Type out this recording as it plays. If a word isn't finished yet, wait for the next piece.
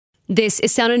This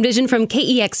is Sound and Vision from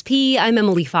KEXP. I'm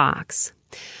Emily Fox.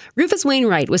 Rufus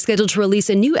Wainwright was scheduled to release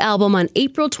a new album on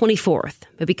April 24th,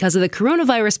 but because of the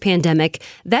coronavirus pandemic,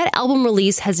 that album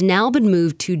release has now been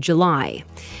moved to July.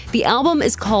 The album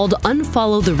is called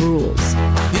Unfollow the Rules.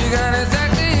 You got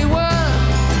exactly what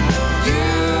you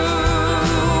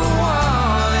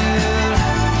wanted,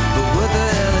 but what the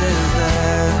hell is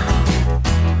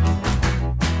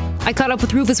that? I caught up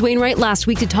with Rufus Wainwright last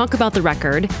week to talk about the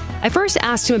record. I first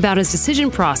asked him about his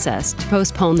decision process to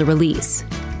postpone the release.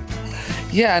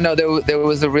 Yeah, no, there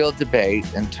was a real debate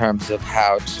in terms of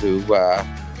how to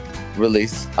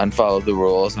release Unfollow the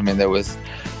Rules. I mean,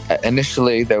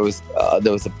 initially there was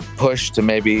a push to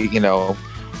maybe,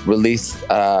 release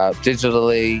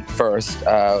digitally first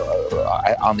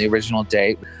on the original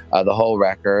date, the whole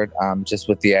record, just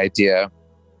with the idea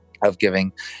of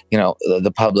giving,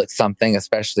 the public something,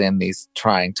 especially in these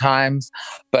trying times.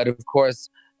 But of course,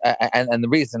 and the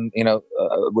reason,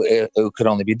 it could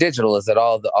only be digital is that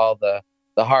all the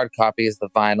hard copies, the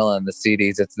vinyl and the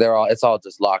CDs, it's all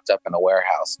just locked up in a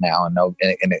warehouse now, and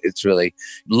it's really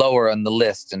lower on the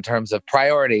list in terms of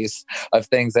priorities of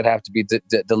things that have to be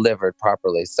delivered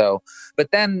properly. So,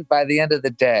 but then by the end of the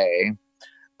day,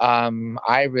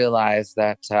 I realized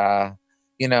that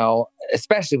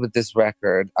especially with this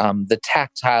record, the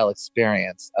tactile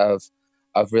experience of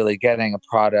really getting a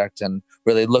product and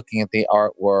really looking at the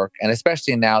artwork, and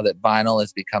especially now that vinyl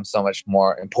has become so much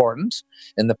more important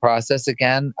in the process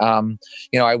again.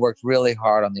 I worked really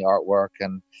hard on the artwork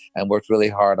and worked really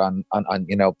hard on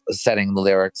setting the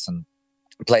lyrics and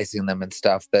placing them and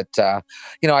stuff that,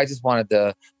 I just wanted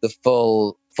the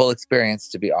full experience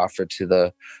to be offered to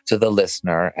the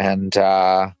listener. And,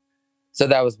 so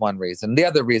that was one reason. The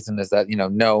other reason is that,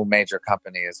 no major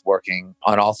company is working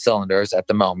on all cylinders at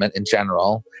the moment in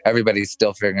general. Everybody's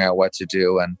still figuring out what to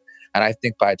do. And I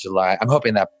think by July, I'm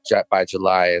hoping that by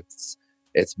July,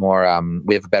 it's more,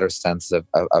 we have a better sense of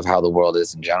how the world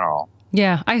is in general.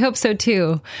 Yeah, I hope so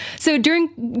too. So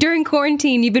during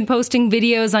quarantine, you've been posting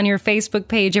videos on your Facebook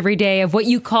page every day of what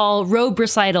you call robe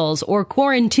recitals or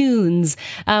quarantunes,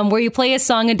 where you play a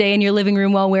song a day in your living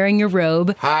room while wearing your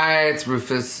robe. Hi, it's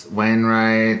Rufus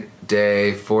Wainwright,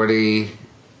 day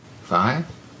 45,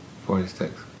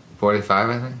 46, 45,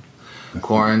 I think.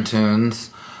 Quarantunes,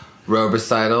 robe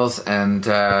recitals, and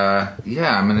I'm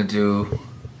going to do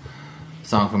a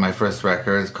song from my first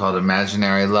record. It's called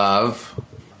Imaginary Love.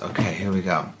 Okay, here we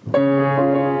go.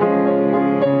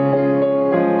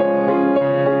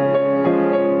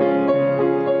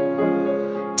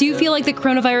 Do you feel like the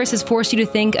coronavirus has forced you to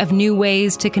think of new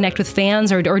ways to connect with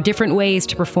fans or different ways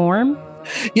to perform?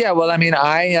 Yeah, well, I mean,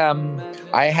 I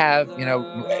have,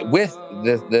 with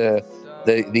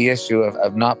the issue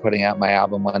of not putting out my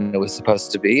album when it was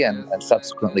supposed to be and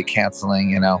subsequently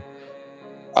canceling,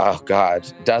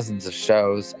 dozens of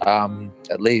shows,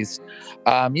 at least.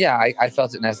 I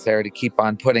felt it necessary to keep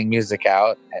on putting music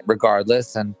out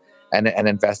regardless and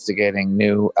investigating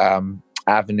new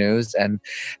avenues. And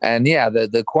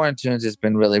the Quarantunes has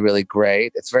been really, really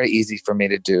great. It's very easy for me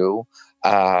to do.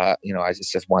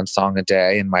 It's just one song a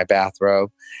day in my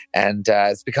bathrobe, and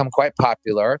it's become quite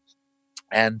popular.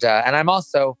 And I'm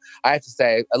also, I have to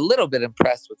say, a little bit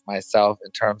impressed with myself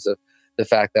in terms of the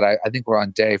fact that I think we're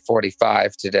on day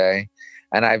 45 today,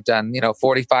 and I've done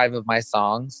 45 of my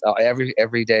songs.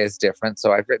 Every day is different,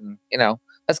 so I've written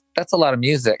that's a lot of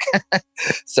music.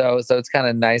 so it's kind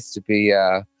of nice to be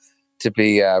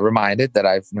reminded that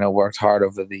I've worked hard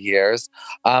over the years.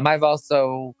 I've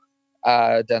also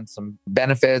done some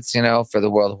benefits for the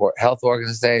World Health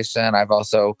Organization. I've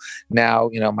also now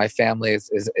my family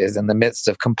is in the midst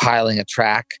of compiling a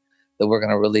track that we're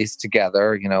going to release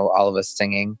together. All of us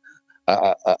singing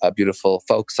a beautiful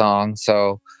folk song.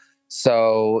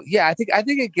 So yeah, I think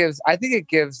it gives. I think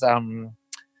there's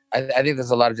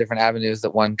a lot of different avenues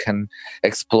that one can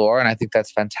explore, and I think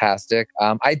that's fantastic.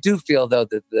 I do feel though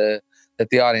that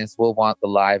the audience will want the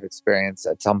live experience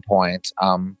at some point,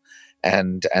 and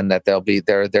that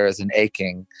there is an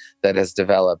aching that has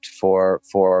developed for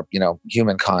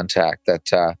human contact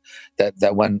that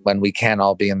when we can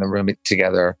all be in the room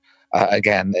together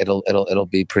again, it'll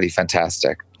be pretty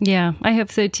fantastic. Yeah, I hope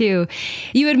so too.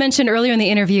 You had mentioned earlier in the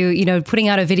interview, putting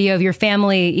out a video of your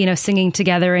family, singing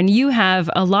together, and you have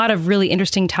a lot of really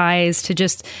interesting ties to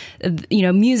just,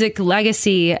 music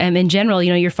legacy in general.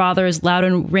 Your father is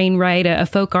Loudon Wainwright, a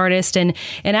folk artist, and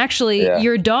actually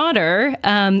your daughter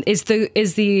is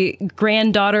the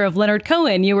granddaughter of Leonard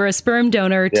Cohen. You were a sperm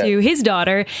donor to his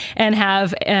daughter and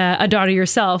have a daughter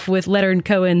yourself with Leonard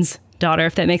Cohen's daughter,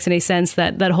 if that makes any sense,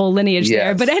 that whole lineage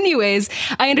there. But anyways,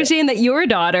 I understand that your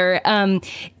daughter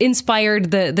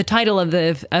inspired the title of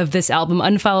this album,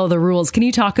 Unfollow the Rules. Can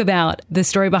you talk about the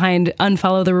story behind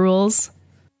Unfollow the Rules?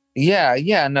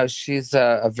 Yeah. No, she's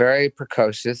a very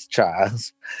precocious child.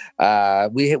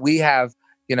 We have,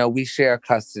 we share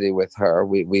custody with her.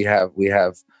 We have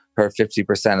her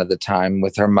 50% of the time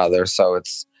with her mother. So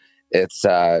it's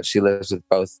she lives with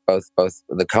both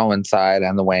the Cohen side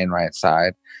and the Wainwright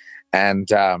side, and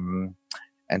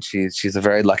she's a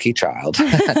very lucky child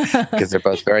because they're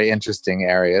both very interesting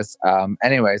areas.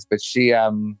 Anyways, but she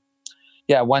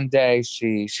one day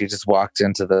she just walked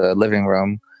into the living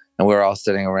room. And we were all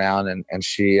sitting around, and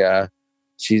she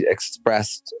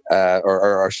expressed,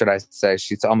 or should I say,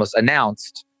 she's almost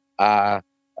announced the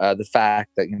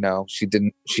fact that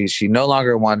she no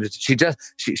longer wanted.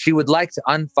 She would like to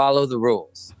unfollow the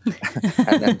rules,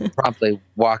 and then promptly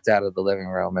walked out of the living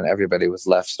room, and everybody was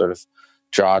left sort of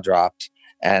jaw dropped.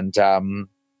 And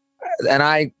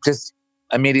I just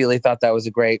immediately thought that was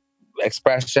a great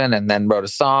expression, and then wrote a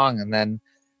song, and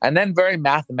then very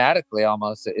mathematically,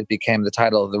 almost, it became the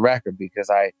title of the record, because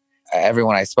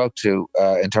everyone I spoke to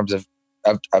in terms of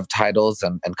titles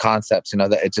and concepts,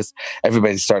 that it just,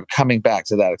 everybody started coming back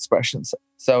to that expression.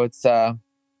 So it's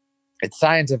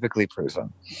scientifically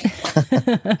proven.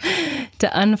 To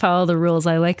unfollow the rules.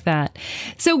 I like that.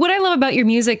 So what I love about your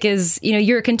music is,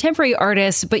 you're a contemporary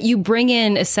artist, but you bring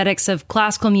in aesthetics of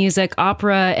classical music,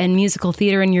 opera, and musical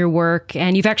theater in your work.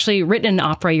 And you've actually written an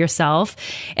opera yourself.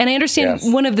 And I understand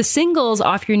one of the singles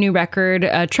off your new record,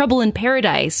 Trouble in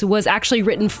Paradise, was actually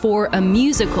written for a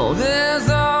musical. There's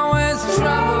always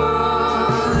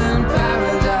trouble in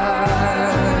paradise.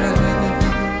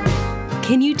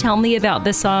 Can you tell me about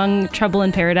the song Trouble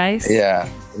in Paradise? Yeah.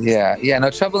 No,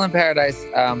 Trouble in Paradise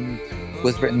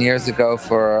was written years ago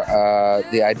for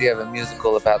the idea of a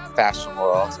musical about the fashion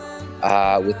world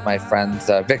with my friends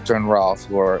Victor and Rolf,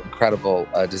 who are incredible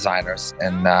designers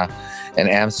in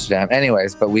Amsterdam.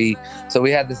 Anyways, but we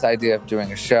had this idea of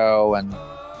doing a show, and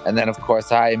then of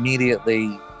course I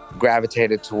immediately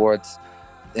gravitated towards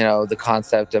the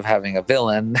concept of having a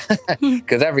villain,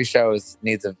 because every show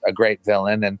needs a great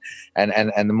villain, and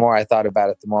the more I thought about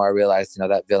it, the more I realized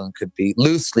that villain could be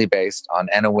loosely based on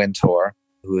Anna Wintour,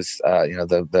 who's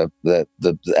the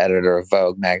editor of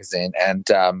Vogue magazine, and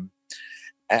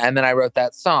then I wrote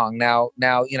that song. Now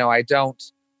I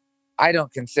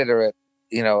don't consider it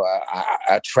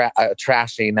a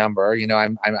trashy number.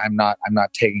 I'm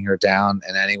not taking her down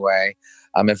in any way.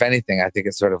 If anything, I think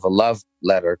it's sort of a love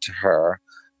letter to her.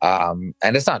 And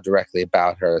it's not directly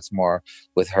about her. It's more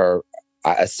with her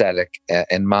aesthetic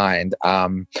in mind.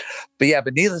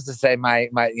 But needless to say, my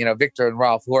Victor and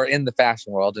Rolf, who are in the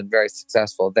fashion world and very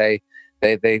successful, they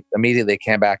immediately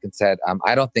came back and said,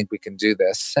 I don't think we can do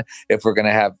this if we're going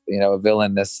to have, a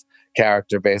villainous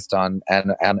character based on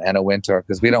Anna Wintour,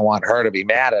 because we don't want her to be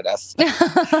mad at us.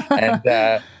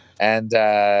 And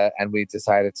we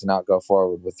decided to not go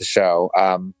forward with the show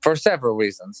for several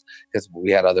reasons, because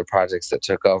we had other projects that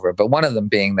took over. But one of them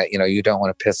being that you don't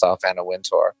want to piss off Anna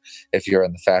Wintour if you're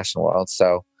in the fashion world.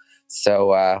 So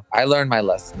I learned my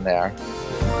lesson there.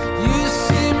 You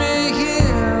see me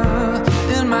here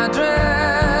in my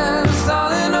dress,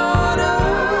 all in order.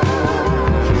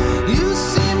 You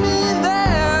see me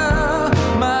there,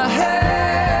 my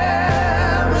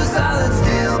hair is solid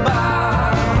steel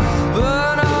bar,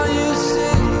 but all you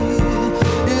see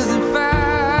is in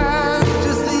fact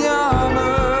just the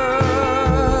armor.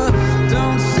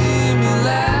 Don't see me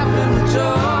laughing with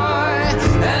joy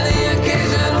and the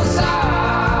occasional sob.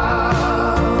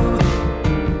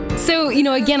 So,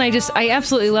 again, I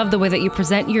absolutely love the way that you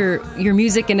present your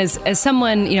music. And as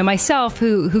someone, myself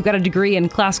who got a degree in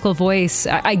classical voice,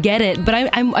 I get it. But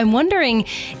I'm wondering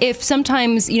if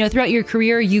sometimes, throughout your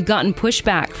career, you've gotten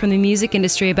pushback from the music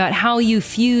industry about how you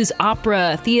fuse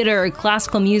opera, theater,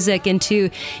 classical music into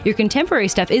your contemporary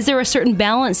stuff. Is there a certain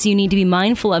balance you need to be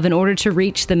mindful of in order to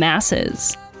reach the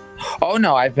masses? Oh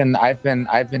no, I've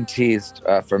been teased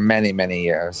for many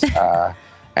years.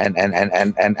 And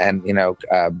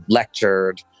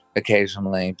lectured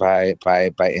occasionally by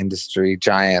industry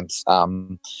giants.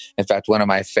 In fact, one of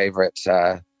my favorite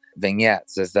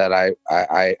vignettes is that I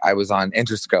was on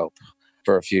Interscope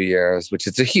for a few years, which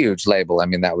is a huge label. I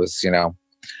mean, that was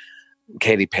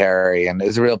Katy Perry, and it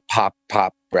was a real pop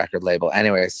record label.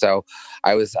 Anyway, so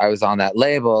I was on that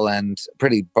label, and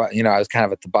I was kind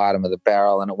of at the bottom of the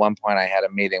barrel. And at one point, I had a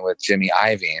meeting with Jimmy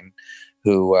Iovine,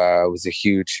 who was a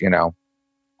huge,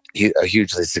 a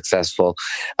hugely successful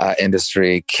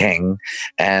industry king,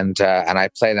 and I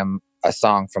played him a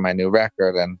song from my new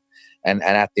record, and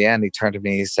at the end he turned to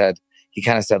me, he said, he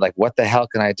kind of said, like, what the hell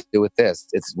can I do with this?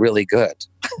 It's really good.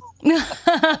 This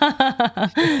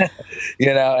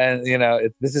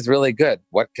is really good.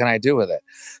 What can I do with it?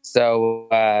 So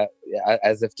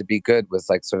as if to be good was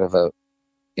like sort of a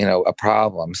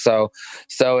problem. So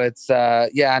it's,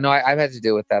 I've had to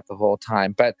deal with that the whole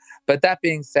time. But that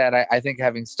being said, I think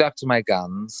having stuck to my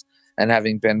guns and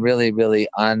having been really, really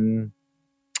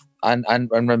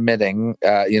unremitting,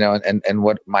 and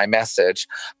what my message,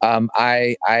 I've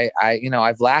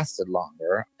lasted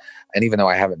longer. And even though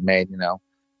I haven't made,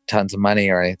 tons of money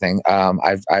or anything,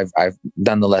 I've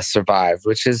nonetheless survived,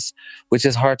 which is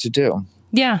hard to do.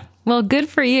 Yeah. Well, good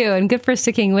for you and good for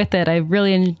sticking with it. I've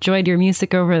really enjoyed your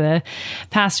music over the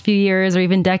past few years or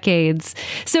even decades.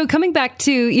 So coming back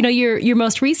to, your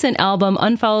most recent album,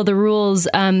 Unfollow the Rules,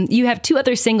 you have 2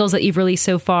 other singles that you've released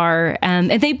so far,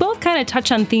 and they both kind of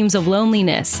touch on themes of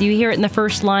loneliness. You hear it in the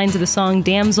first lines of the song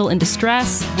Damsel in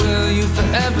Distress. Will you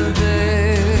forever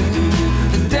be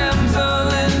the damsel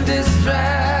in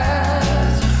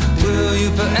distress? Will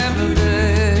you forever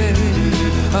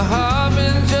be a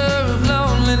harbinger of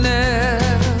loneliness?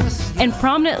 And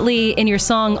prominently in your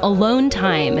song Alone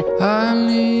Time. I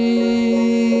need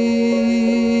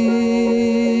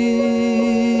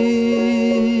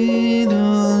a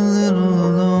little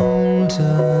alone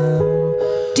time.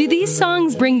 Do these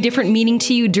songs bring different meaning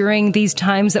to you during these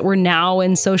times that we're now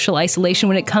in social isolation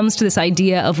when it comes to this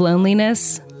idea of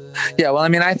loneliness? Yeah, well, I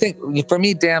mean, I think for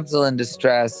me, Damsel in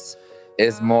Distress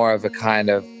is more of a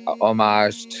kind of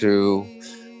homage to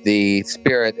the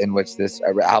spirit in which this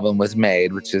album was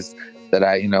made, which is that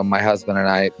my husband and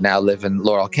I now live in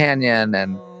Laurel Canyon,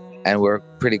 and we're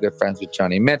pretty good friends with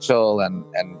Joni Mitchell, and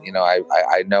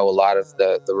I know a lot of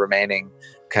the remaining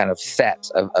kind of set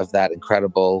of that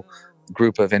incredible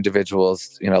group of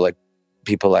individuals, like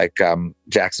people like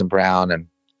Jackson Browne and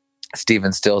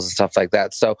Stephen Stills and stuff like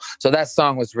that. So that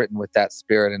song was written with that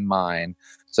spirit in mind.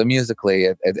 So musically,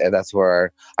 that's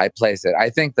where I place it. I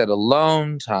think that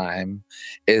Alone Time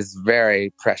is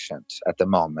very prescient at the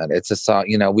moment. It's a song,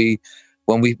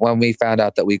 when we found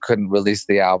out that we couldn't release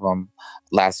the album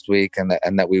last week and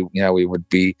that we would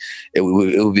be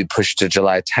pushed to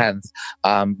July 10th,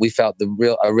 we felt a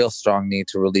real strong need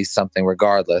to release something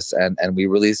regardless, and we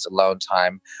released Alone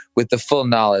Time with the full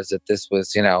knowledge that this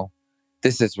was,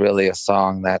 this is really a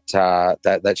song that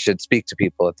should speak to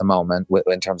people at the moment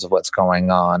in terms of what's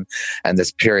going on and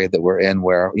this period that we're in,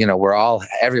 where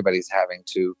everybody's having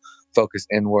to focus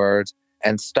inward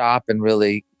and stop and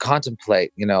really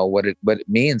contemplate, what it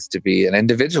means to be an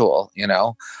individual,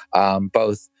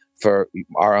 both for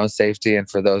our own safety and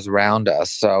for those around us.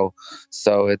 So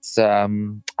it's I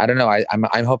don't know.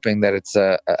 I'm hoping that it's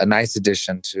a nice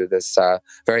addition to this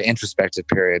very introspective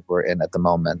period we're in at the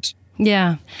moment.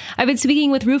 Yeah. I've been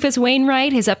speaking with Rufus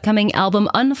Wainwright. His upcoming album,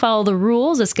 Unfollow the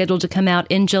Rules, is scheduled to come out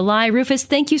in July. Rufus,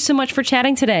 thank you so much for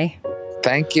chatting today.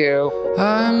 Thank you.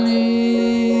 I need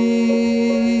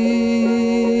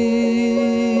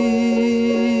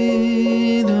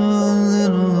a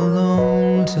little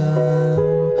alone time,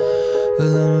 a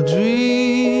little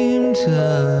dream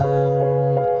time,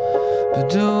 but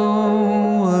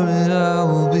don't worry, I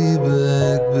will be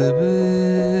back, baby.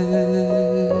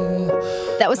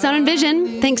 That was Sound and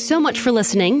Vision. Thanks so much for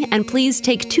listening. And please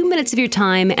take 2 minutes of your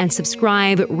time and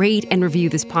subscribe, rate, and review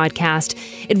this podcast.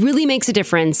 It really makes a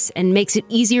difference and makes it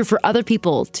easier for other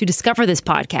people to discover this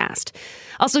podcast.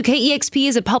 Also, KEXP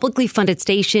is a publicly funded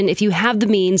station. If you have the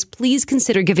means, please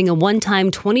consider giving a one-time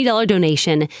 $20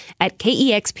 donation at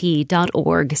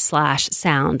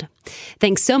kexp.org/sound.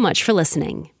 Thanks so much for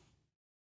listening.